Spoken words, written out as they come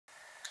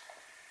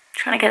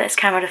Trying to get this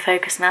camera to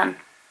focus, man.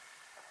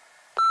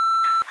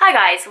 Hi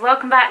guys,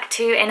 welcome back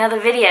to another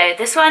video.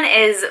 This one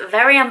is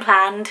very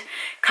unplanned,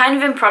 kind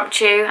of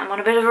impromptu. I'm on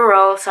a bit of a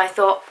roll, so I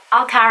thought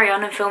I'll carry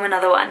on and film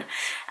another one.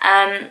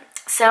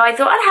 So I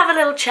thought I'd have a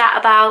little chat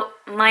about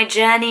my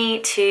journey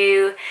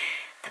to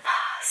the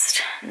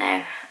past.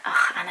 No,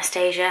 ugh,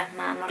 Anastasia,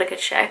 man, what a good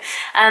show.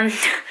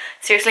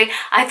 Seriously,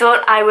 I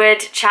thought I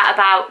would chat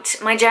about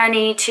my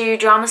journey to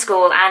drama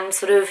school and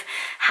sort of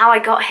how I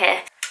got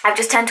here. I've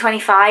just turned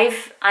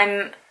 25.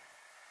 I'm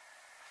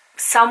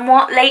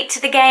somewhat late to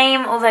the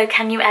game, although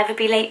can you ever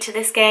be late to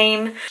this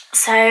game?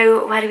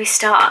 So where do we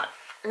start?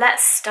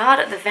 Let's start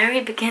at the very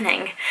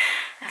beginning.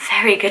 A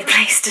very good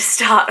place to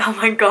start. Oh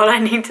my god, I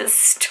need to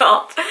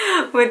stop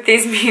with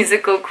these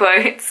musical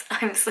quotes.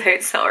 I'm so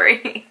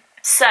sorry.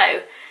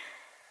 So,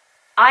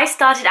 I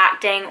started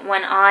acting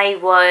when I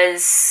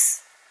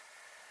was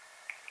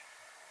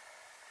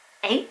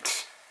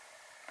 8.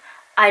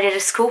 I did a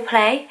school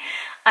play.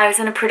 I was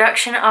in a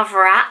production of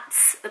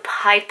Rats, the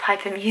Pied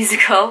Piper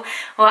musical,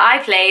 where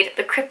I played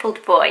the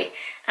crippled boy.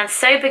 And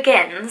so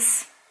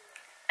begins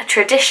a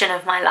tradition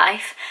of my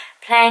life,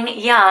 playing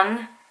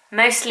young,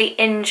 mostly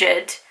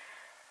injured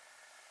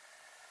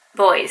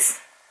boys.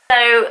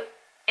 So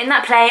in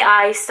that play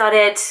I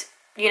started,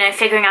 you know,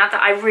 figuring out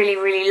that I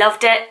really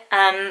loved it.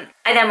 I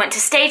then went to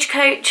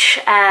Stagecoach,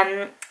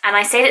 and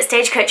I stayed at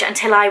Stagecoach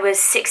until I was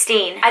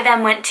 16. I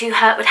then went to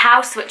Hurtwood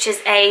House, which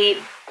is a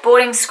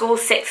boarding school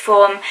sixth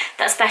form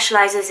that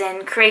specialises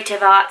in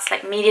creative arts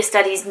like media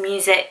studies,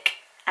 music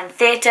and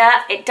theatre.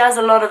 It does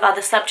a lot of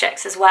other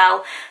subjects as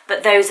well,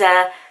 but those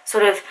are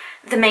sort of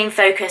the main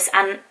focus,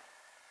 and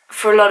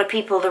for a lot of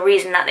people the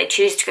reason that they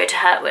choose to go to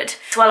Hurtwood.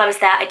 So while I was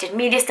there I did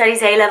media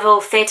studies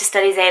A-level, theatre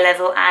studies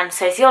A-level and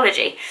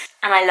sociology,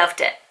 and I loved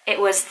it. It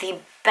was the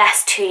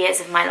best 2 years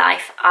of my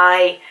life.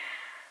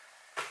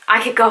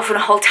 I could go off on a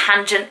whole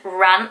tangent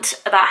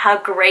rant about how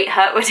great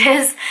Hurtwood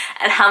is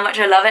and how much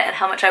I love it and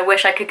how much I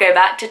wish I could go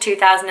back to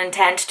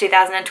 2010 to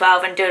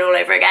 2012 and do it all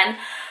over again.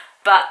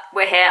 But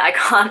we're here, I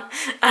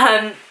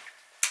can't.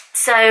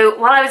 So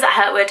while I was at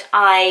Hurtwood,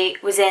 I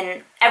was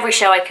in every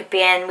show I could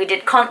be in. We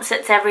did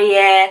concerts every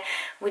year.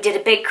 We did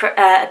a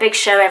big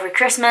show every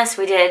Christmas.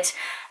 We did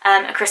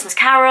a Christmas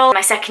Carol.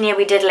 My second year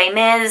we did Les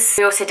Mis.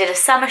 We also did a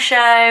summer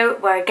show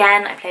where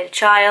again I played a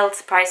child,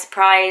 surprise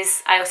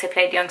surprise. I also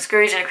played young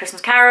Scrooge in a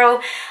Christmas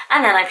Carol,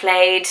 and then I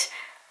played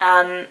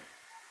an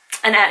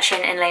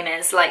urchin in Les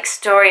Mis, like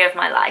story of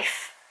my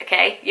life.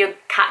 Okay, you're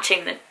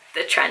catching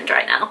the trend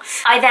right now.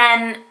 I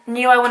then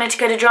knew I wanted to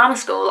go to drama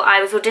school. I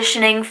was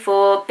auditioning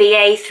for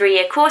BA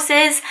 3-year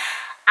courses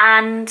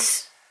and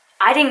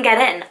I didn't get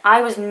in.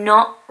 I was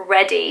not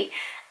ready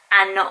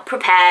and not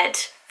prepared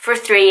for a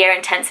 3-year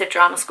intensive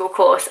drama school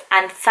course,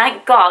 and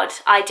thank God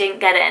I didn't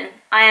get in.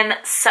 I am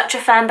such a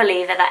firm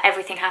believer that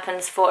everything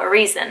happens for a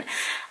reason,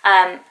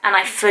 and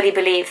I fully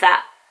believe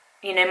that,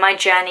 you know, my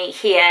journey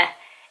here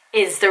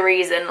is the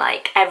reason,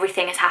 like,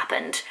 everything has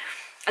happened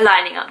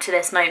lining up to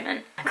this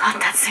moment. Oh my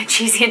god, that's so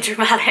cheesy and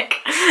dramatic.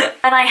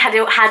 When I had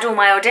all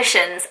my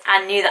auditions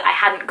and knew that I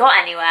hadn't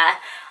got anywhere,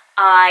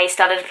 I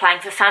started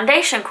applying for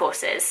foundation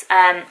courses.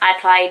 I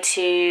applied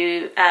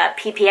to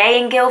PPA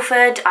in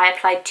Guildford, I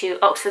applied to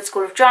Oxford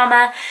School of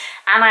Drama,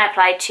 and I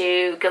applied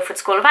to Guildford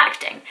School of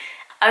Acting.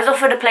 I was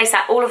offered a place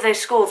at all of those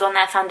schools on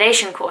their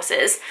foundation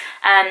courses,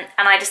 and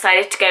I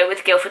decided to go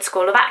with Guildford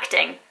School of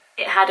Acting.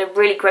 It had a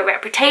really great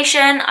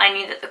reputation. I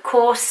knew that the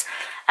course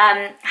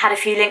had a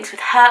few links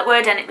with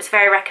Hurtwood and it was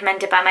very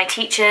recommended by my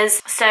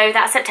teachers. So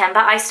that September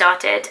I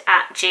started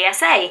at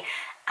GSA,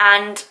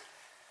 and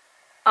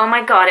oh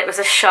my god, it was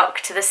a shock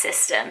to the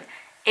system.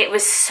 It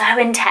was so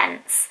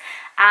intense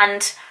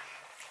and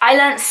I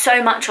learnt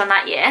so much on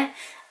that year,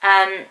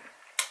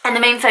 and the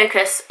main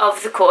focus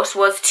of the course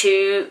was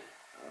to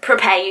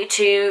prepare you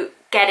to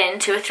get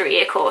into a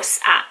 3-year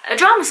course at a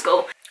drama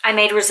school. I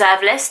made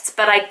reserve lists,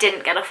 but I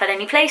didn't get offered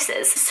any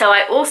places. So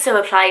I also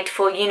applied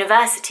for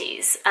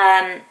universities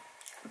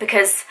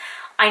because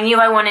I knew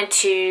I wanted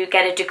to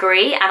get a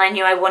degree and I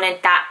knew I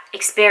wanted that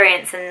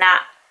experience and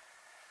that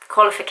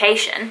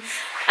qualification.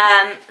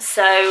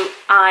 So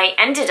I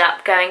ended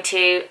up going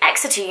to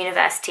Exeter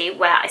University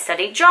where I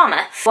studied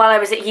drama. While I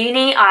was at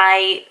uni,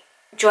 I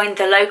joined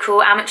the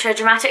local amateur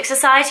dramatic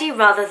society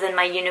rather than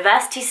my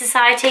university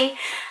society,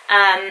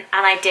 and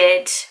I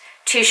did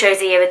 2 shows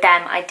a year with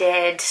them. I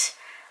did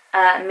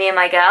Me and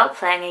My Girl,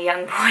 playing a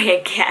young boy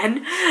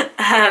again.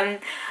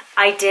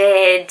 I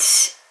did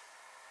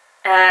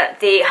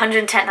the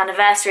 110th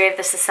anniversary of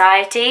the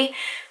society.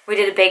 We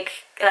did a big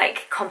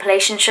like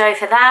compilation show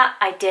for that.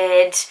 I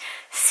did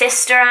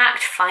Sister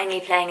Act,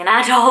 finally playing an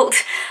adult.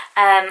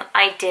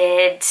 I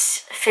did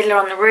Fiddler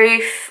on the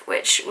Roof,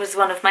 which was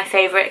one of my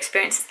favourite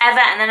experiences ever,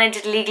 and then I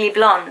did Legally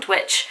Blonde,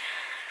 which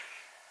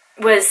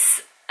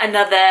was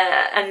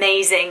another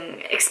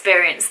amazing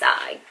experience that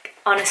I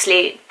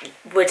honestly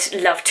would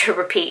love to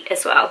repeat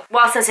as well.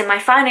 Whilst I was in my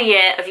final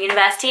year of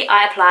university,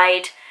 I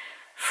applied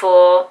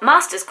for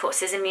master's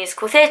courses in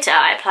musical theatre.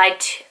 I applied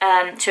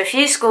to a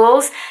few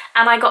schools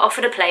and I got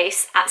offered a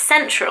place at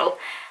Central.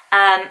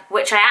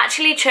 which I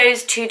actually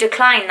chose to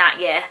decline that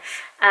year.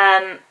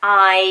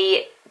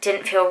 I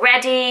didn't feel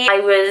ready. I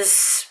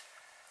was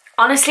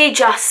honestly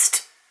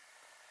just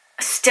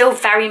still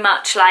very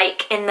much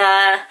like in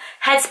the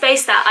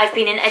headspace that I've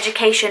been in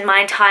education my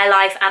entire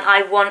life and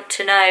I want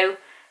to know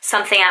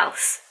something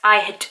else. I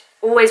had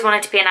always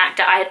wanted to be an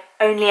actor. I had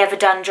only ever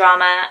done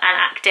drama and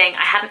acting.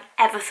 I hadn't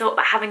ever thought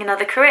about having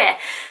another career.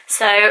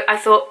 So I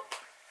thought,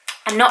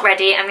 I'm not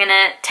ready. I'm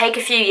gonna take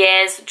a few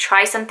years,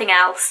 try something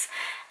else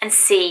and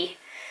see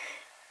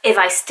if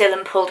I still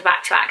am pulled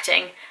back to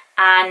acting.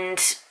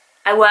 And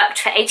I worked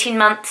for 18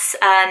 months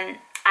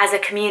as a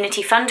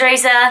community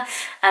fundraiser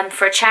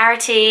for a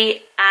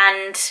charity,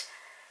 and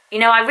you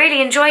know, I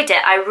really enjoyed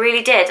it. I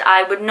really did.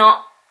 I would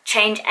not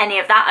change any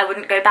of that. I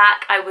wouldn't go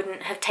back. I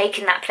wouldn't have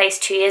taken that place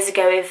 2 years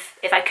ago if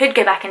I could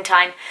go back in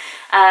time,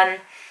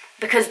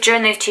 because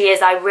during those 2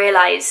 years I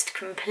realised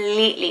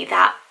completely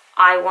that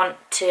I want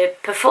to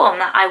perform,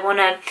 that I want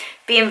to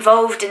be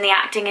involved in the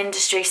acting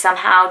industry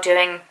somehow,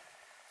 doing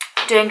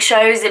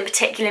shows, in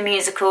particular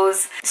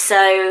musicals.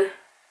 So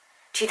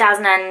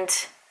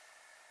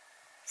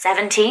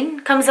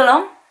 2017 comes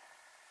along.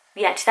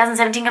 Yeah,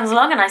 2017 comes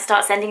along and I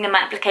start sending them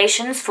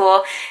applications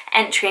for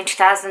entry in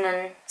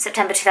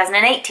September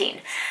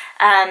 2018.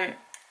 I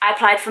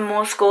applied for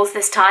more schools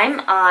this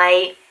time.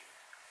 I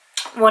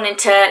wanted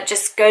to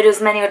just go to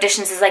as many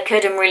auditions as I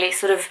could and really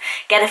sort of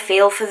get a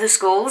feel for the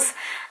schools.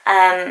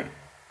 I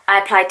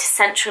applied to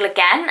Central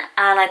again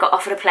and I got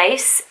offered a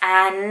place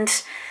and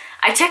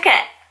I took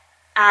it.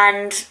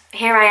 And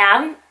here I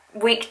am,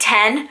 week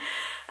 10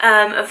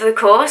 of the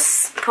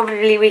course,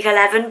 probably week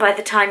 11 by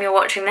the time you're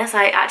watching this.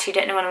 I actually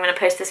don't know when I'm going to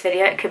post this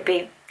video. It could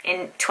be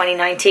in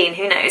 2019,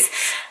 who knows.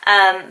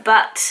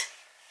 But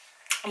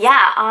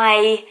yeah,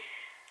 I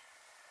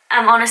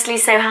am honestly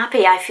so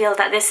happy. I feel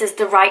that this is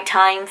the right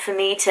time for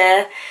me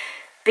to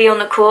be on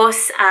the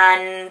course,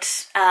 and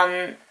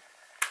I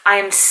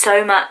am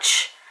so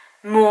much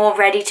more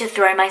ready to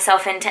throw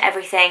myself into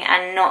everything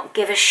and not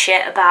give a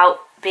shit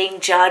about being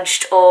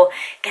judged or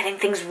getting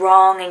things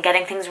wrong and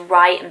getting things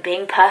right and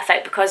being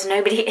perfect, because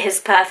nobody is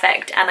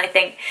perfect. And I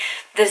think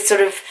the sort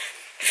of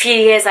few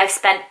years I've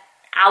spent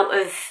out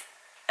of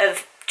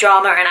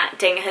drama and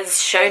acting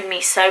has shown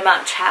me so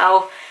much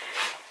how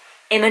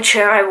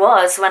immature I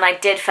was when I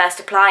did first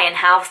apply, and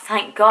how,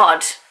 thank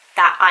God,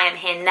 that I am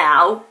here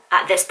now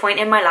at this point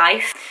in my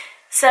life.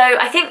 So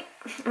I think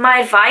my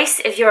advice,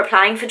 if you're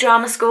applying for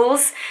drama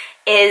schools,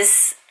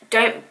 is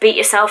don't beat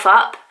yourself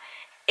up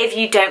if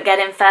you don't get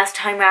in first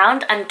time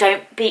round, and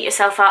don't beat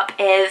yourself up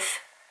if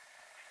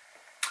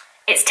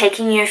it's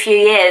taking you a few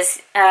years,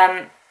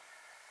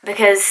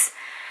 because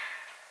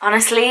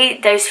honestly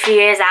those few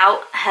years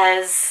out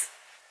has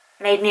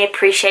made me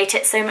appreciate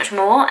it so much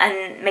more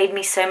and made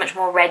me so much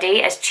more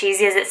ready. As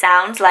cheesy as it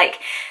sounds, like,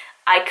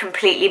 I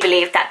completely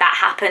believe that that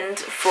happened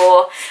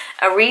for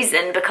a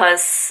reason,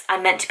 because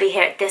I'm meant to be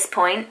here at this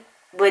point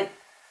with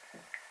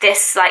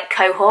this like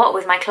cohort,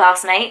 with my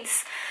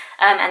classmates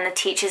and the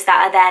teachers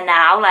that are there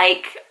now.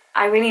 Like,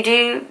 I really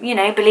do, you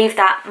know, believe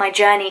that my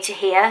journey to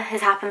here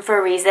has happened for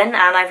a reason,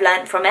 and I've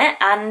learned from it,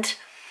 and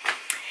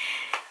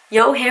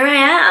yo, here I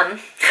am.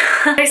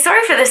 So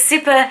sorry for the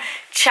super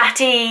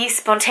chatty,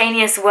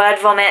 spontaneous word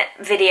vomit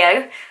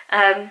video.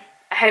 I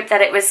hope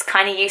that it was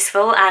kind of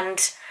useful,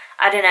 and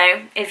I don't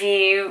know, if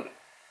you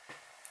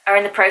are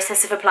in the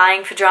process of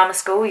applying for drama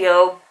school,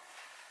 you'll,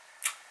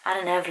 I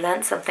don't know, have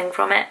learned something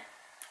from it,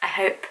 I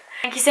hope.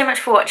 Thank you so much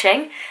for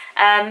watching.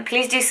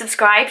 Please do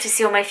subscribe to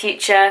see all my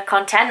future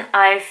content.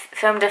 I've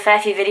filmed a fair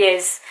few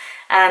videos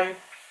in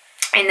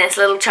this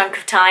little chunk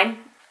of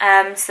time,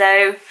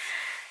 so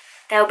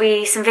there'll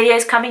be some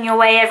videos coming your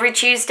way every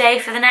Tuesday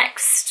for the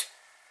next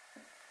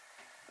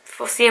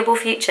foreseeable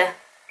future.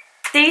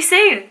 See you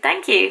soon.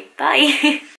 Thank you. Bye.